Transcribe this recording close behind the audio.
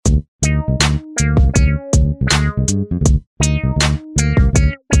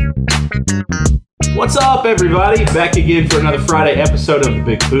What's up, everybody? Back again for another Friday episode of the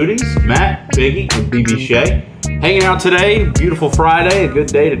Big Foodies. Matt, Biggie, and BB Shay. Hanging out today, beautiful Friday, a good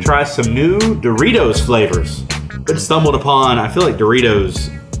day to try some new Doritos flavors. Been stumbled upon, I feel like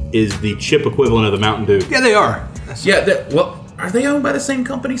Doritos is the chip equivalent of the Mountain Dew. Yeah, they are. Well, are they owned by the same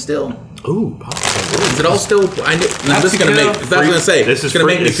company still? Ooh, possibly. Is it all still? This is going to make. I was going to say this is going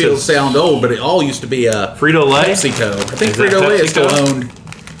to make me feel sound old, but it all used to be Frito-Lay. PepsiCo. I think Frito-Lay is still owned,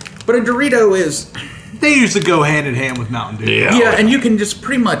 but a Dorito is. They usually go hand in hand with Mountain Dew. Yeah, and you can just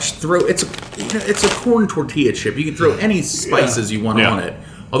pretty much throw it's a corn tortilla chip. You can throw any spices you want on it.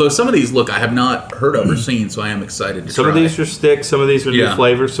 Although some of these, I have not heard of or seen, so I am excited to try. Some of these are sticks, some of these are new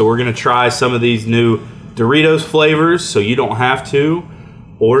flavors, so we're going to try some of these new Doritos flavors so you don't have to,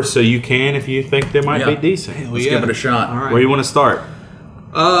 or so you can if you think they might be decent. Let's give it a shot. All right. Where do you want to start?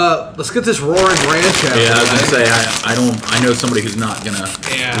 Let's get this roaring ranch out. Yeah, I was going to say, I know somebody who's not going to...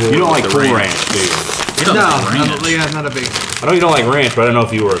 Yeah. You don't like Cool Ranch, do you? You don't like ranch. Not a big... I know you don't like ranch, but I don't know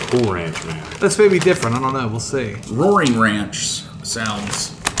if you were a Cool Ranch man. That's maybe different. I don't know. We'll see. Roaring Ranch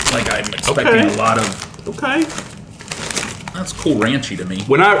sounds like I'm expecting a lot of... Okay. That's Cool Ranchy to me.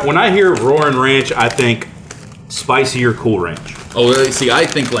 When I hear Roaring Ranch, I think spicier Cool Ranch. Oh, see, I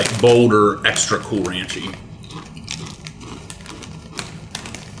think like bolder, extra Cool Ranchy.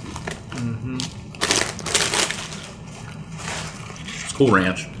 It's Cool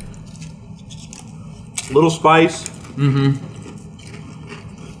Ranch. Little spice.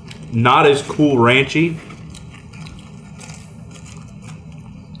 Not as Cool Ranchy.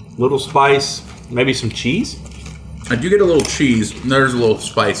 Little spice. Maybe some cheese. I do get a little cheese. And there's a little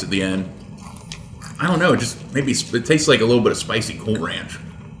spice at the end. I don't know. It tastes like a little bit of spicy Cool Ranch.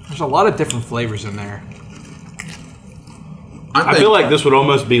 There's a lot of different flavors in there. I feel like this would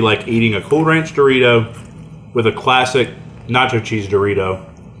almost be like eating a Cool Ranch Dorito with a classic nacho cheese Dorito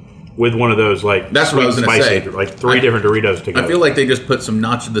with one of those that's what I was going to say. Like three different Doritos together. I feel like they just put some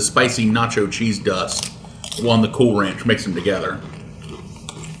the spicy nacho cheese dust on the Cool Ranch, mix them together.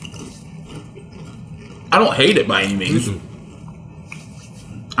 I don't hate it by any means.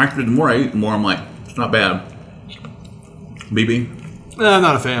 Actually, the more I eat, the more I'm like, it's not bad. BB? I'm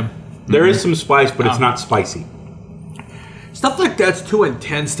not a fan. There is some spice, but it's not spicy. Stuff like that's too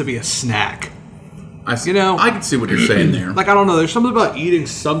intense to be a snack. I can see what you're saying there. I don't know. There's something about eating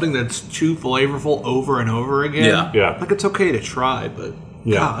something that's too flavorful over and over again. Yeah. It's okay to try, but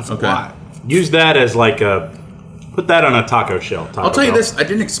God, it's a lot. Use that as put that on a taco shell. I'll tell you this, I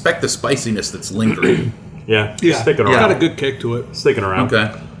didn't expect the spiciness that's lingering. Yeah. It's Sticking around. got a good kick to it. Sticking around.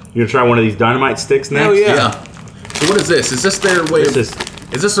 Okay. You gonna try one of these dynamite sticks next? Hell yeah. So what is this? Is this their way is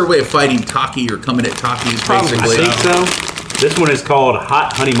this their way of fighting Taki or coming at Takis, basically? I think so. This one is called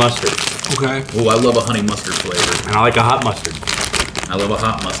Hot Honey Mustard. Okay. Oh, I love a honey mustard flavor. And I like a hot mustard. I love a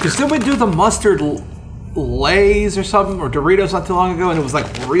hot mustard. Because didn't we do the mustard Lays or something, or Doritos not too long ago, and it was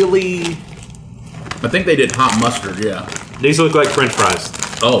really... I think they did hot mustard, yeah. These look like French fries.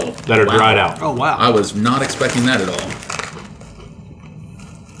 Oh. That are dried out. Oh, wow. I was not expecting that at all.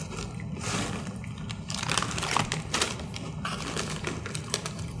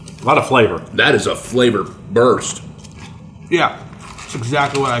 A lot of flavor. That is a flavor burst. Yeah. It's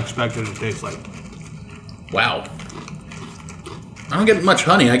exactly what I expected it to taste like. Wow. I don't get much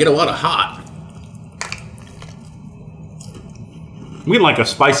honey. I get a lot of hot. We like a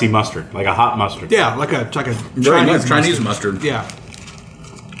spicy mustard, like a hot mustard. Yeah, like a Chinese mustard. Yeah.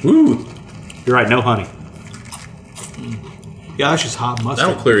 Woo. You're right, no honey. Yeah, that's just hot mustard.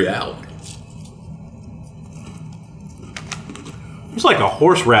 That'll clear you out. It's like a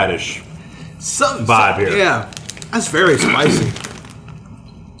horseradish vibe here. Yeah. That's very spicy.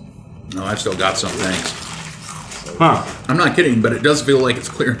 No, I've still got some things. Huh. I'm not kidding, but it does feel like it's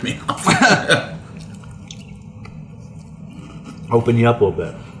clearing me off. Open you up a little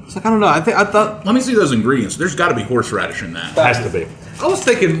bit. It's I don't know. I thought. Let me see those ingredients. There's got to be horseradish in that. Has to be. I was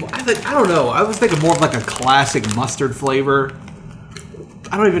thinking. I don't know. I was thinking more of like a classic mustard flavor.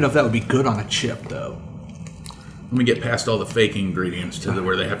 I don't even know if that would be good on a chip, though. Let me get past all the fake ingredients to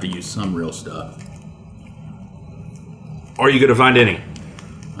where they have to use some real stuff. Are you going to find any?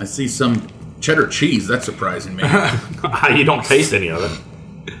 I see some cheddar cheese. That's surprising me. You don't taste any of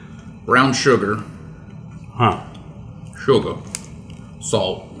it. Brown sugar. Huh. Sugar.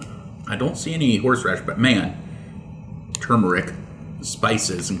 Salt. I don't see any horseradish, but man. Turmeric.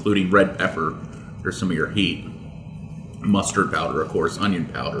 Spices, including red pepper. There's some of your heat. Mustard powder, of course. Onion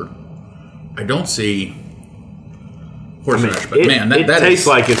powder. I don't see horseradish, but man, that tastes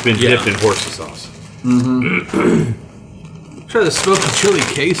like it's been dipped in horsey sauce. Try the smoky chili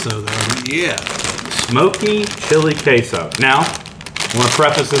queso, though. Yeah. Smoky chili queso. Now, I want to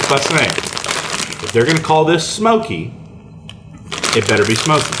preface this by saying, If they're going to call this smoky, it better be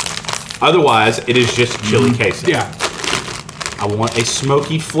smoky. Otherwise, it is just chili queso. Yeah. I want a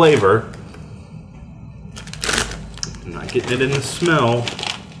smoky flavor. I'm not getting it in the smell.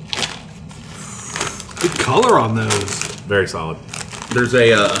 Good color on those. Very solid. There's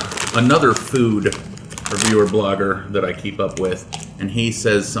another food reviewer blogger that I keep up with, and he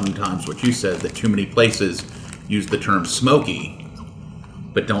says sometimes what you said, that too many places use the term smoky,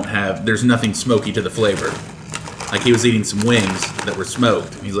 but there's nothing smoky to the flavor. Like he was eating some wings that were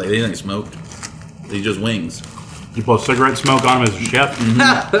smoked. He's like, they ain't smoked. They're just wings. You put cigarette smoke on them as a chef.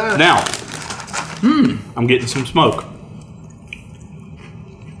 Mm-hmm. Now, I'm getting some smoke.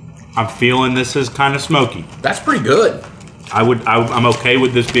 I'm feeling this is kind of smoky. That's pretty good. I'm okay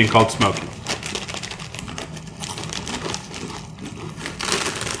with this being called smoky.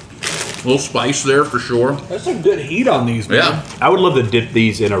 A little spice there for sure. There's some good heat on these, man. Yeah. I would love to dip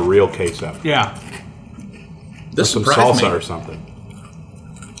these in a real queso. Yeah. This Some surprised salsa me. or something.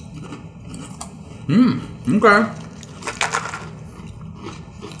 Okay.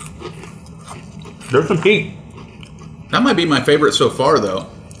 There's some heat. That might be my favorite so far, though.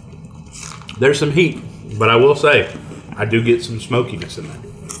 There's some heat, but I will say, I do get some smokiness in there.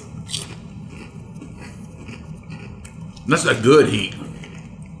 That's a good heat.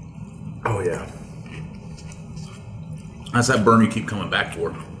 Oh yeah. That's that burn you keep coming back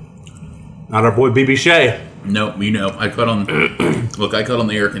for. Not our boy BB Shea. No, you know, I cut on. Look, I cut on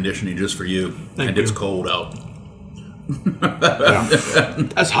the air conditioning just for you, and it's cold out.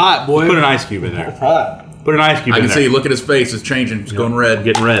 That's hot, boy. Put an ice cube in there. hot. Put an ice cube I in can there. see. Look at his face; it's changing. It's going red.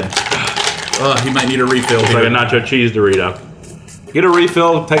 Getting red. He might need a refill. It's like a Here. nacho cheese Dorito. Get a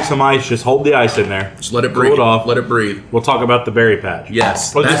refill, take some ice, just hold the ice in there. Just let it Cool breathe. it off. Let it breathe. We'll talk about the berry patch.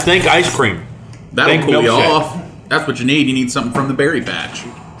 Yes, Well, just think ice cream. that'll Think cool you milkshake. off. That's what you need. You need something from the berry patch.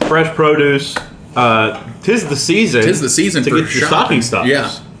 Fresh produce. Tis the season. Tis the season to for get your shopping. stocking stuffers.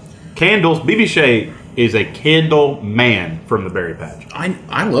 Yeah. Candles. BB Shea is a candle man from the berry patch.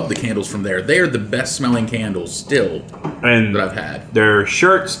 I love the candles from there. They are the best smelling candles still And that I've had. their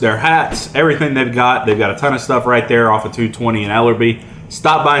shirts, their hats, everything they've got a ton of stuff right there off of 220 in Ellerby.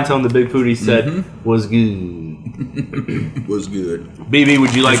 Stop by and tell them the Big Foodies said was good. Was good. BB,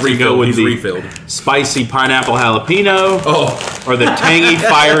 would you like to go with the refilled. spicy pineapple jalapeno Oh, or the tangy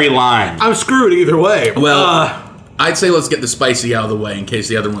fiery lime? I'm screwed either way. well, I'd say let's get the spicy out of the way in case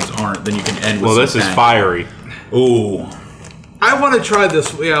the other ones aren't. Then you can end with Well, some this is tang. fiery. Ooh. I want to try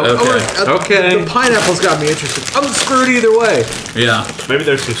this. Yeah. Okay. The pineapple's got me interested. I'm screwed either way. Yeah. Maybe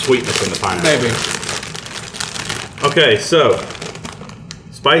there's some sweetness in the pineapple. Maybe. Okay, so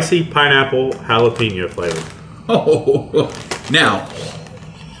spicy pineapple jalapeno flavor. Oh. Now.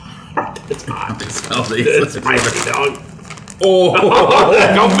 It's hot. It smells It's spicy, dog. Oh.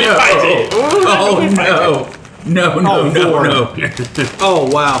 Don't be spicy. Oh no. No. Oh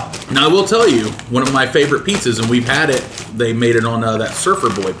wow. Now I will tell you, one of my favorite pizzas, and we've had it. They made it on that Surfer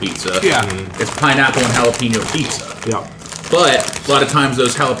Boy pizza. Yeah. It's pineapple and jalapeno pizza. Yeah. But a lot of times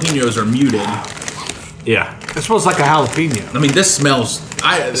those jalapenos are muted. Yeah. It smells like a jalapeno. I mean, this smells.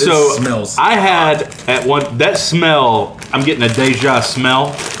 This So smells. I had at one that smell. I'm getting a deja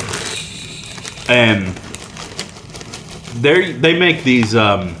smell, and they make these.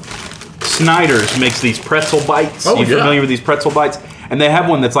 Snyder's makes these pretzel bites. Oh, You yeah. familiar with these pretzel bites? And they have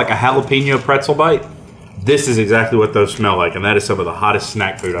one that's like a jalapeno pretzel bite. This is exactly what those smell like, and that is some of the hottest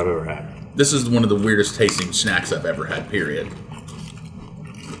snack food I've ever had. This is one of the weirdest tasting snacks I've ever had. Period.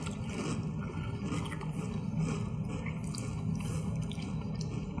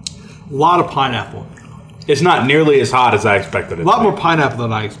 A lot of pineapple. It's not nearly as hot as I expected it. A lot to more be. pineapple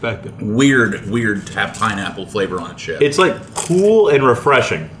than I expected. Weird to have pineapple flavor on a chip. It's like cool and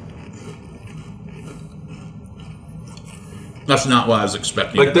refreshing. That's not what I was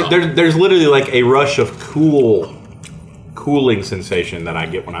expecting. Like at all. there's literally like a rush of cooling sensation that I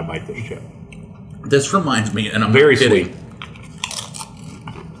get when I bite this chip. This reminds me, and I'm Very not kidding. sweet.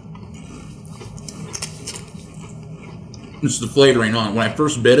 It's the flavoring on it. When I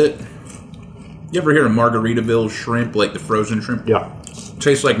first bit it, you ever hear of Margaritaville shrimp, like the frozen shrimp? Yeah.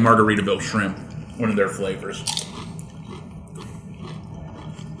 Tastes like Margaritaville shrimp, one of their flavors.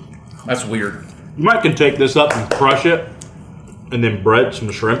 That's weird. You might can take this up and crush it, and then bread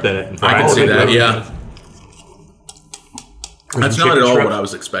some shrimp in it and fry I it. can see that, together. yeah. That's some not at chicken all strips. what I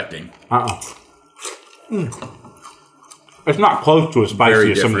was expecting. It's not close to as spicy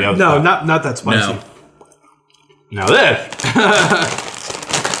Very as some of the other No, stuff. not that spicy. No. Now this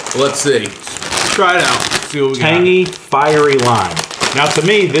Let's see. Try it out. See what we got. tangy, fiery lime. Now to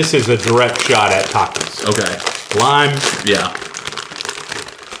me, this is a direct shot at tacos. Okay. Lime, Yeah.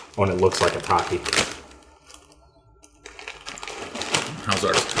 when it looks like a Taki. How's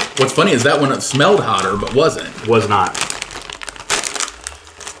ours? What's funny is that one smelled hotter, but wasn't. Was not.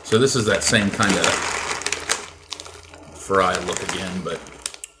 So this is that same kind of fry look again, but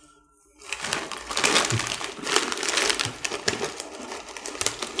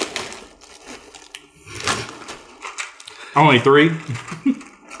Only 3.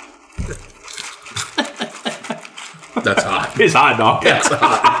 that's hot. It's hot, dog. That's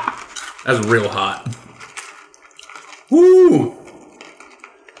hot. That's real hot. Woo!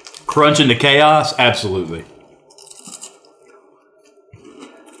 Crunch into chaos? Absolutely.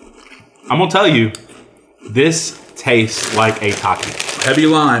 I'm going to tell you, this tastes like a Taki. Heavy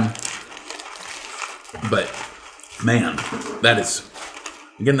lime. But, man, that is...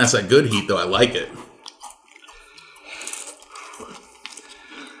 Again, that's that good heat, though. I like it.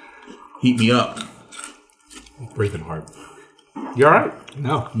 Heat me up. Breathing hard. You all right?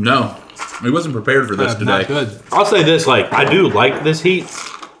 No. No. I wasn't prepared for this today. Not good. I'll say this, like, I do like this heat,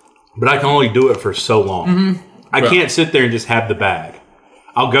 but I can only do it for so long. Mm-hmm. I can't sit there and just have the bag.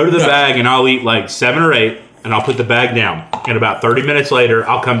 I'll go to the bag and I'll eat like 7 or 8, and I'll put the bag down. And about 30 minutes later,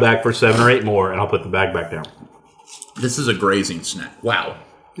 I'll come back for 7 or 8 more, and I'll put the bag back down. This is a grazing snack. Wow.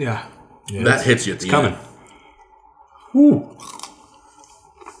 Yeah. That hits you at the It's coming. end. Whew.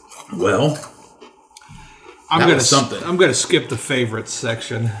 Well, I'm was something. I'm gonna skip the favorites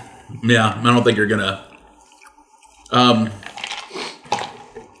section. yeah, I don't think you're gonna.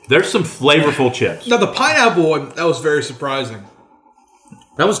 There's some flavorful chips. Now the pineapple one, that was very surprising.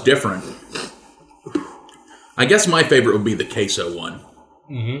 That was different. I guess my favorite would be the queso one.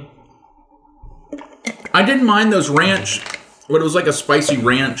 Mm-hmm. I didn't mind those ranch, but it was like a spicy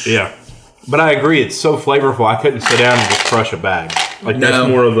ranch. Yeah. But I agree, it's so flavorful, I couldn't sit down and just crush a bag. Like, No. that's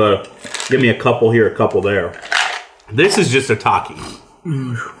more of a, give me a couple here, a couple there. This is just a Taki.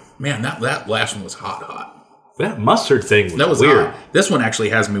 Man, that last one was hot. That mustard thing was, That was weird. hot. This one actually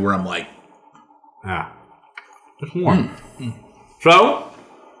has me where I'm like, Ah. Just warm. So,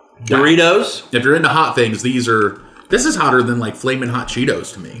 Doritos. if you're into hot things, this is hotter than like Flamin' Hot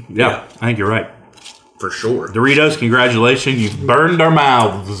Cheetos to me. Yeah, I think you're right. For sure. Doritos, congratulations. You've burned our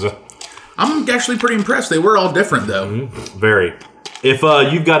mouths. I'm actually pretty impressed. They were all different though. Very. If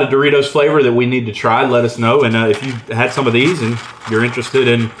you've got a Doritos flavor that we need to try, let us know. And if you've had some of these and you're interested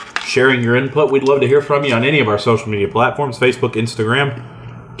in sharing your input, we'd love to hear from you on any of our social media platforms, Facebook,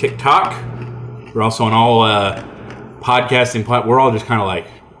 Instagram, TikTok. We're also on all podcasting platforms. We're all just kind of like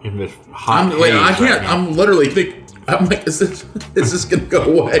in this hot haze I can't. right now. I'm literally thinking. I'm like, is this gonna go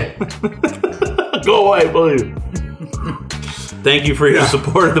away? Go away, please. Thank you for your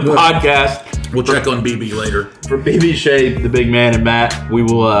support of the podcast. We'll check on BB later. For BB Shea, the big man, and Matt,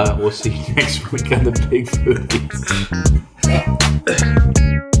 we'll see you next week on the Big Foodies.